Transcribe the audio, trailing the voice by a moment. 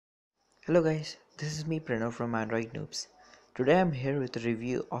Hello guys, this is me Pranav from Android Noobs. Today I'm here with a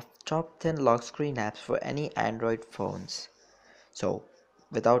review of top 10 lock screen apps for any Android phones. So,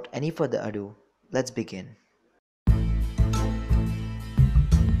 without any further ado, let's begin.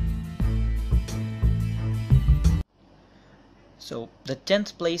 So the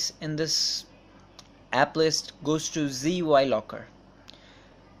 10th place in this app list goes to ZUI Locker.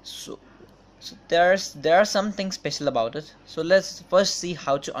 So, there are some things special about it. So let's first see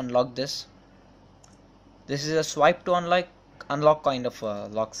how to unlock this. This is a swipe to unlock kind of a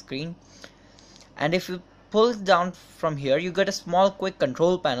lock screen. And if you pull it down from here, you get a small quick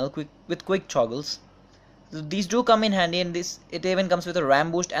control panel with quick toggles. So these do come in handy, and it even comes with a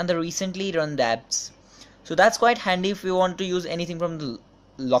RAM boost and the recently run apps. So that's quite handy if you want to use anything from the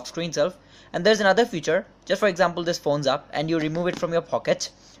lock screen itself. And there's another feature, just for example, this phone's up and you remove it from your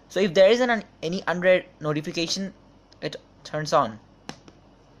pocket. So if there is any unread notification, it turns on.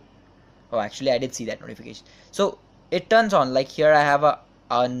 Oh, actually I did see that notification. So it turns on, like here I have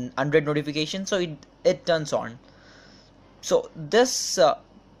an unread notification, so it turns on. So this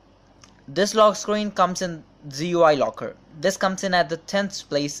lock screen comes in ZUI Locker. This comes in at the 10th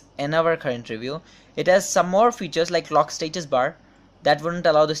place in our current review. It has some more features like lock status bar that wouldn't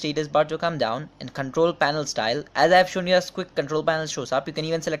allow the status bar to come down, and control panel style. As I've shown you, as quick control panel shows up. You can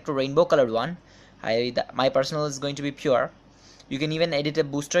even select a rainbow colored one. My personal is going to be pure. You can even edit a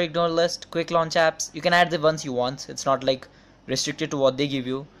booster ignore list, quick launch apps. You can add the ones you want. It's not like restricted to what they give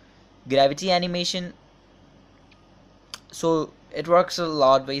you. Gravity animation. So it works a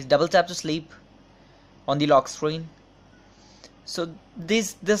lot ways. Double tap to sleep on the lock screen. So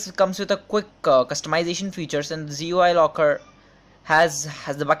this comes with a quick customization features, and the ZUI Locker has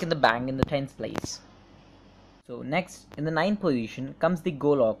the buck in the bang in the 10th place. So next, in the 9th position comes the Go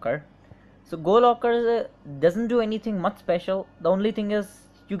Locker. So Go Locker doesn't do anything much special. The only thing is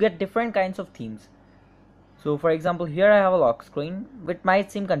you get different kinds of themes. So for example, here I have a lock screen, which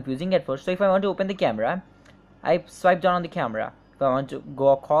might seem confusing at first. So if I want to open the camera, I swipe down on the camera. If I want to go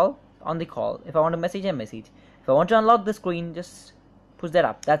a call, on the call. If I want to message, I message. If I want to unlock the screen, just push that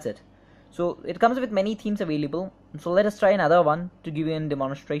up. That's it. So it comes with many themes available. So let us try another one to give you a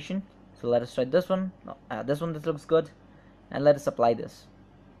demonstration. So let us try this one. This looks good. And let us apply this.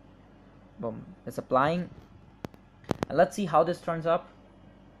 Boom. It's applying. And let's see how this turns up.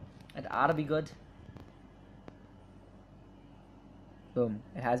 It ought to be good. Boom.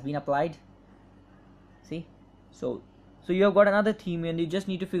 It has been applied. See? So you have got another theme, and you just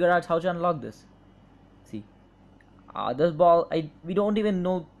need to figure out how to unlock this. See, this ball, we don't even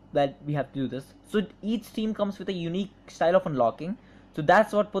know that we have to do this. So each theme comes with a unique style of unlocking. So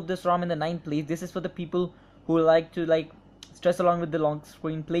that's what put this ROM in the 9th place. This is for the people who like to stress along with the lock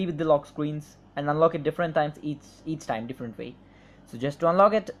screen, play with the lock screens, and unlock it different times each time different way. So just to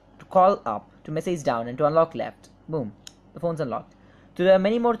unlock it, to call up, to message down, and to unlock left. Boom, the phone's unlocked. So there are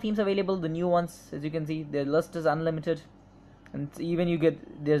many more themes available. The new ones, as you can see, the list is unlimited, and even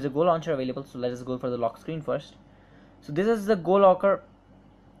there's a Go launcher available. So let us go for the lock screen first. So this is the Go Locker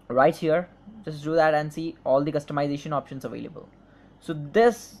right here. Just do that and see all the customization options available. So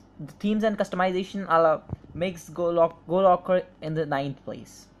the themes and customization makes Go Locker in the 9th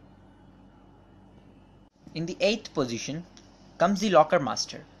place. In the 8th position comes the Locker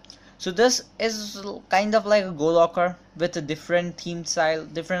Master. So this is kind of like a Go Locker with a different theme style,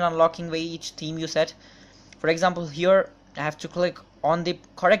 different unlocking way each theme you set. For example, here I have to click on the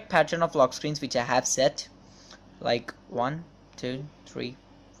correct pattern of lock screens which I have set, like 1, 2, 3,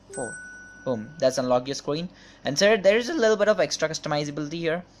 4. Boom, that's unlock your screen. And so there is a little bit of extra customizability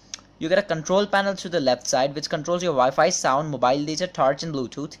here. You get a control panel to the left side which controls your Wi-Fi, sound, mobile data, torch, and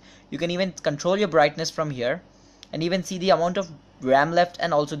Bluetooth. You can even control your brightness from here, and even see the amount of RAM left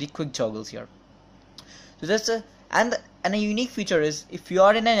and also the quick toggles here. So that's and a unique feature is, if you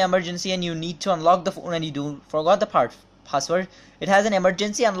are in an emergency and you need to unlock the phone and you forgot the password, it has an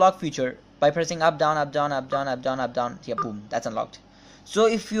emergency unlock feature by pressing up, down, up, down, up, down, up, down, up, down. Yeah, boom, that's unlocked. So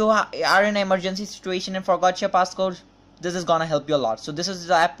if you are in an emergency situation and forgot your passcode, this is gonna help you a lot. So this is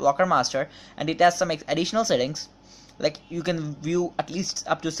the app Locker Master, and it has some additional settings, like you can view at least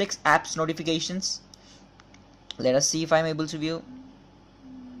up to 6 apps notifications. Let us see if I'm able to view.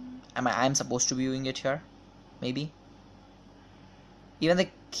 I'm supposed to be viewing it here, maybe. Even the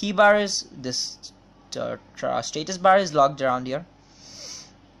key bar is this status bar is locked around here,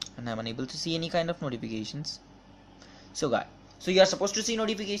 and I'm unable to see any kind of notifications. So you are supposed to see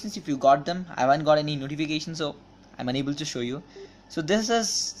notifications if you got them. I haven't got any notifications, so I'm unable to show you. So this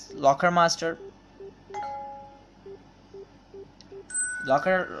is Locker Master.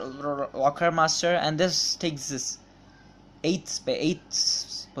 Locker Master, and this takes this 8th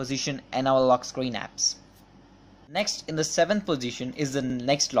position in our lock screen apps. Next, in the 7th position is the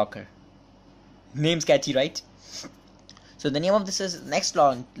next locker. Name's catchy, right? So the name of this is next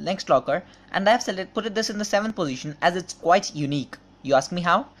locker, and I have put this in the 7th position as it's quite unique. You ask me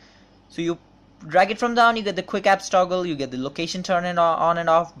how? So you drag it from down, you get the quick apps toggle, you get the location turn on and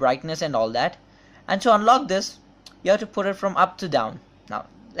off, brightness and all that. And to unlock this, you have to put it from up to down. Now,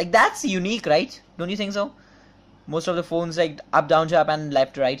 like, that's unique, right? Don't you think so? Most of the phones like up, down to up, and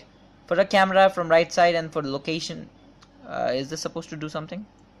left to right. For the camera, from right side, and for the location, is this supposed to do something?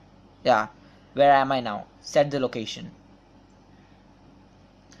 Yeah. Where am I now? Set the location.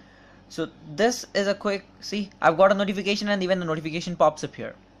 So this is a quick, see, I've got a notification and even the notification pops up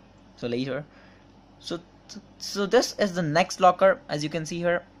here. So later. So this is the next locker, as you can see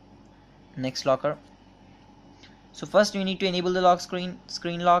here. Next locker. So first you need to enable the lock screen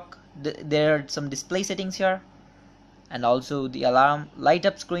lock. There are some display settings here. And also the alarm, light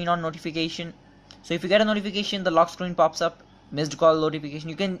up screen on notification. So if you get a notification, the lock screen pops up. Missed call notification,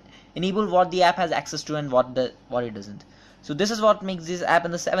 you can enable what the app has access to and what it doesn't. So this is what makes this app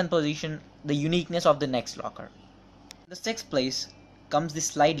in the 7th position, the uniqueness of the next locker. In the 6th place comes the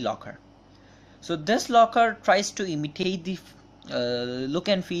slide locker. So this locker tries to imitate the look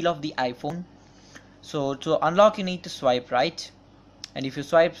and feel of the iPhone. So to unlock you need to swipe right, and if you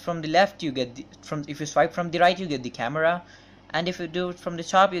swipe from the left you get if you swipe from the right you get the camera, and if you do it from the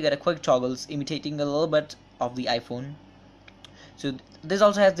top you get a quick toggles imitating a little bit of the iPhone. So this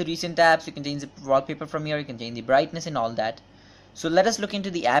also has the recent apps, you can change the wallpaper from here, you can change the brightness and all that. So let us look into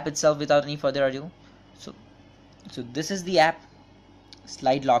the app itself without any further ado. So this is the app,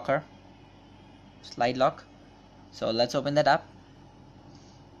 slide lock. So let's open that up.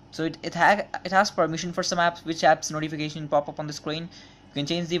 So it has permission for some apps, which apps notification pop up on the screen. You can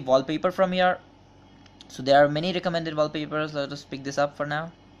change the wallpaper from here. So there are many recommended wallpapers. Let us pick this up for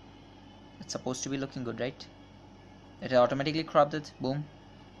now. It's supposed to be looking good, right? It automatically cropped it. Boom,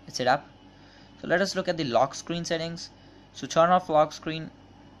 it's set up. So let us look at the lock screen settings. So turn off lock screen.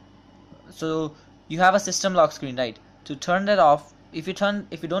 So you have a system lock screen, right? To turn that off, if you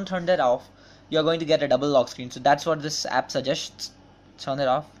don't turn that off, you're going to get a double lock screen. So that's what this app suggests. Turn it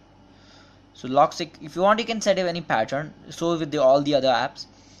off. So if you want, you can set any pattern. So with all the other apps,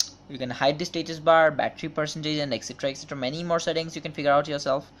 you can hide the status bar, battery percentage, and etc. Many more settings you can figure out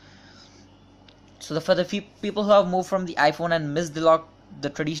yourself. So for the people who have moved from the iPhone and missed the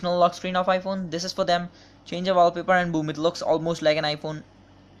traditional lock screen of iPhone, this is for them. Change the wallpaper and boom, it looks almost like an iPhone.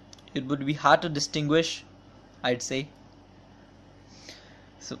 It would be hard to distinguish, I'd say.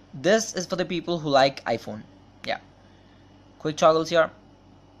 So this is for the people who like iPhone. Yeah. Quick toggles here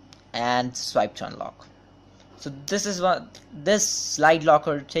and swipe to unlock. So this slide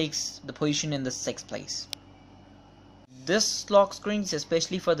locker takes the position in the 6th place. This lock screen is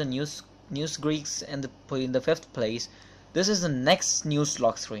especially for the news Greeks in the 5th place. This is the next news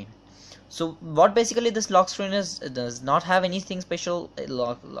lock screen. So what basically this lock screen is, it does not have anything special.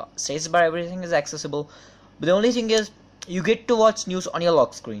 Status bar, everything is accessible, but the only thing is you get to watch news on your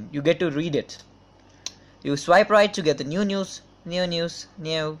lock screen. You get to read it. You swipe right to get the new news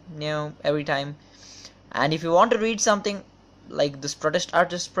every time. And if you want to read something like this protest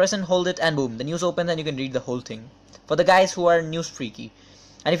artist, press and hold it and boom, the news opens and you can read the whole thing. For the guys who are news freaky.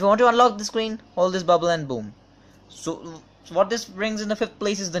 And if you want to unlock the screen, hold this bubble and boom. So what this brings in the 5th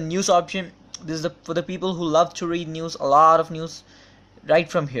place is the news option. This is for the people who love to read news, a lot of news, right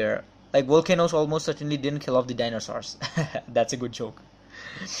from here. Like volcanoes almost certainly didn't kill off the dinosaurs. That's a good joke.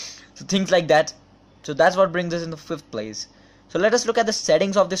 So things like that. So that's what brings us in the 5th place. So let us look at the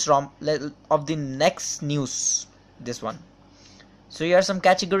settings of this ROM of the next news. This one. So here are some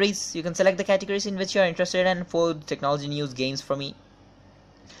categories. You can select the categories in which you are interested in. Food, technology, news, games for me.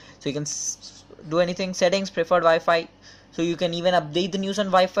 So you can do anything. Settings, preferred Wi-Fi. So you can even update the news on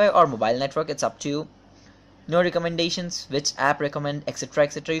Wi-Fi or mobile network. It's up to you. No recommendations, which app recommend, etc.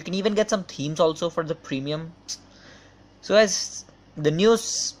 You can even get some themes also for the premium. So as the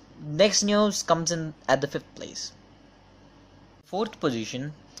next news comes in at the 5th place. 4th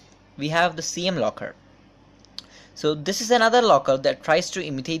position, we have the CM locker. So this is another locker that tries to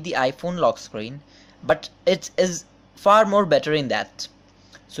imitate the iPhone lock screen, but it is far more better in that.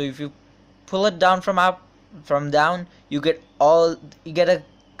 So if you pull it down from down, you get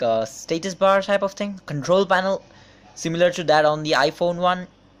a status bar type of thing, control panel similar to that on the iPhone one,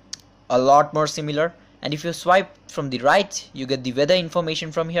 a lot more similar. And if you swipe from the right, you get the weather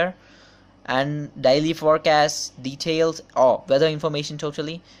information from here and daily forecast, details, or weather information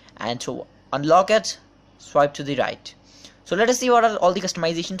totally. And to unlock it, swipe to the right. So let us see what are all the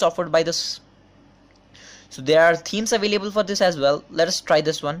customizations offered by this. So there are themes available for this as well. Let us try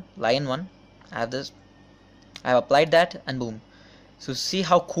this one, lion one. I have this, I have applied that, and boom. So see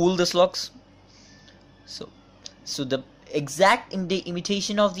how cool this looks. So the exact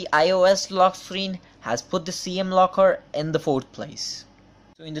imitation of the iOS lock screen has put the CM locker in the 4th place.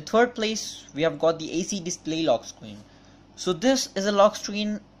 So in the 3rd place we have got the AC display lock screen. So this is a lock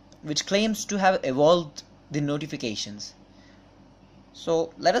screen which claims to have evolved the notifications.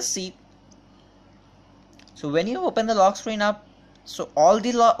 So let us see. So when you open the lock screen up, so all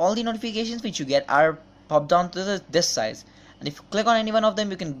the notifications which you get are popped down to this size, and if you click on any one of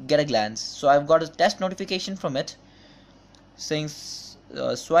them you can get a glance. So I've got a test notification from it saying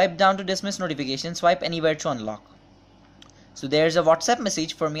swipe down to dismiss notification, swipe anywhere to unlock. So there's a WhatsApp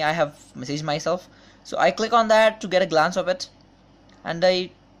message for me, I have messaged myself. So I click on that to get a glance of it, and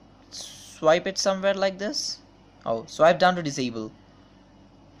I swipe it somewhere like this. Oh, swipe down to disable.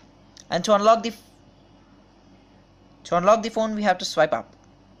 And to unlock the phone we have to swipe up.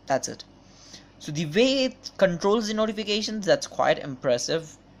 That's it. So the way it controls the notifications, that's quite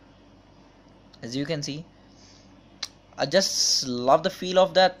impressive. As you can see, I just love the feel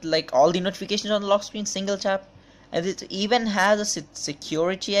of that, like all the notifications on the lock screen, single tap. And it even has a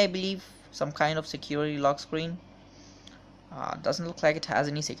security, I believe, some kind of security lock screen. Doesn't look like it has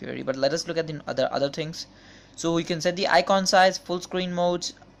any security, but let us look at the other things. So you can set the icon size, full screen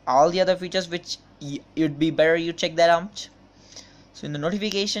modes, all the other features which it'd be better you check that out. So in the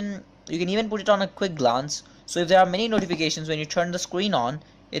notification you can even put it on a quick glance. So if there are many notifications, when you turn the screen on,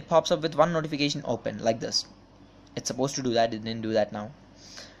 it pops up with one notification open like this. It's supposed to do that, it didn't do that now,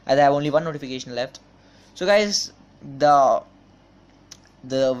 as I have only one notification left. So guys, the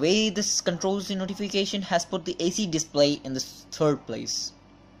way this controls the notification has put the AC display in the 3rd place.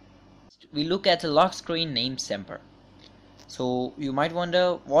 We look at a lock screen named Semper. So you might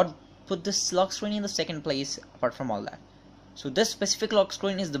wonder what put this lock screen in the 2nd place apart from all that. So this specific lock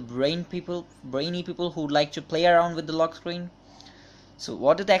screen is the brainy people who like to play around with the lock screen. So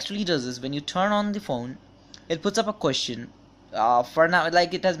what it actually does is, when you turn on the phone, it puts up a question. For now,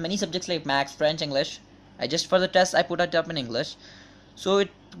 like, it has many subjects like Maths, French, English. For the test I put it up in English. So it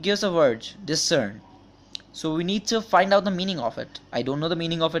gives a word, discern. So we need to find out the meaning of it. I don't know the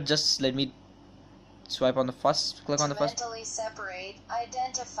meaning of it. Just let me swipe on the first, click on the first. Mentally separate,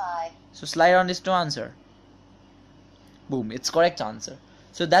 identify. So slide on this to answer. Boom, it's correct answer.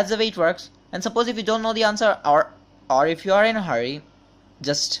 So that's the way it works. And suppose if you don't know the answer, or if you are in a hurry,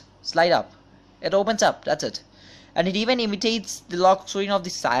 just slide up. It opens up, that's it. And it even imitates the lock screen of the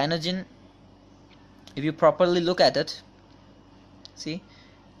Cyanogen, if you properly look at it. See,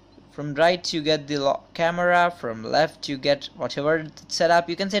 from right you get the camera, from left you get whatever setup.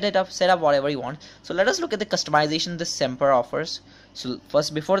 You can set up whatever you want. So let us look at the customization this Semper offers. So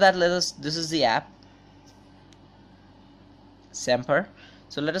first, before that, this is the app Semper.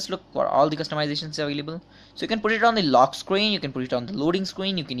 So let us look for all the customizations available. So you can put it on the lock screen, you can put it on the loading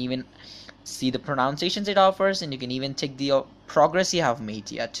screen, you can even see the pronunciations it offers, and you can even check the progress you have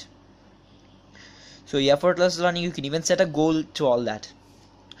made yet. So effortless learning, you can even set a goal to all that.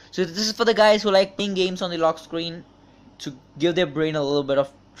 So this is for the guys who like playing games on the lock screen, to give their brain a little bit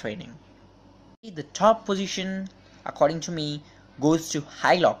of training. The top position, according to me, goes to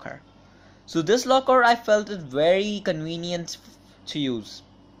High Locker. So this locker, I felt it very convenient to use.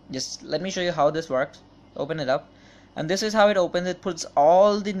 Just let me show you how this works. Open it up, and this is how it opens. It puts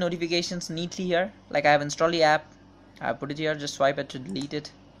all the notifications neatly here. Like, I have installed the app, I put it here, just swipe it to delete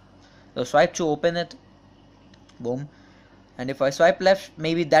it. So swipe to open it, boom. And if I swipe left,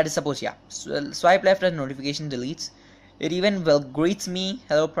 maybe that is supposed, yeah. So swipe left and notification deletes. It even greets me,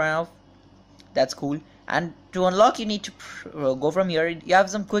 hello Pranav. That's cool. And to unlock, you need to go from here. You have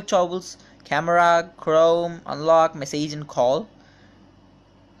some quick toggles: camera, Chrome, unlock, message, and call.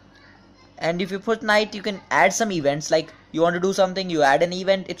 And if you put night, you can add some events. Like, you want to do something, you add an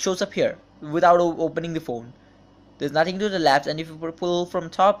event, it shows up here without opening the phone. There's nothing to the left, and if you pull from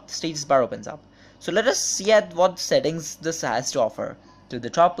top, the status bar opens up. So let us see at what settings this has to offer. To the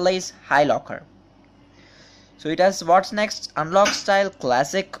top place, High Locker. So it has what's next: unlock style,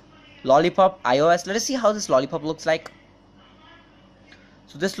 classic, Lollipop, iOS. Let us see how this Lollipop looks like.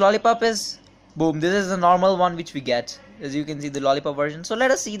 So this Lollipop is, boom, this is the normal one which we get. As you can see, the Lollipop version. So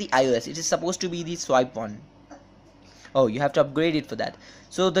let us see the iOS. It is supposed to be the swipe one. Oh, you have to upgrade it for that.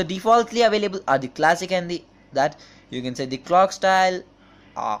 So the defaultly available are the classic and the that. You can say the clock style.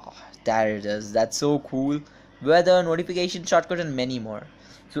 There it is. That's so cool. Weather, notification, shortcut, and many more.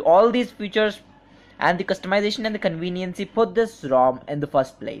 So all these features and the customization and the convenience put this ROM in the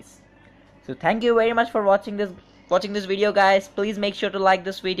first place. So thank you very much for watching this video, guys. Please make sure to like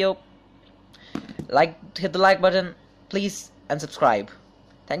this video. hit the like button, please, and subscribe.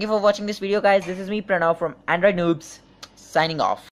 Thank you for watching this video, guys. This is me, Pranav, from Android Noobs, signing off.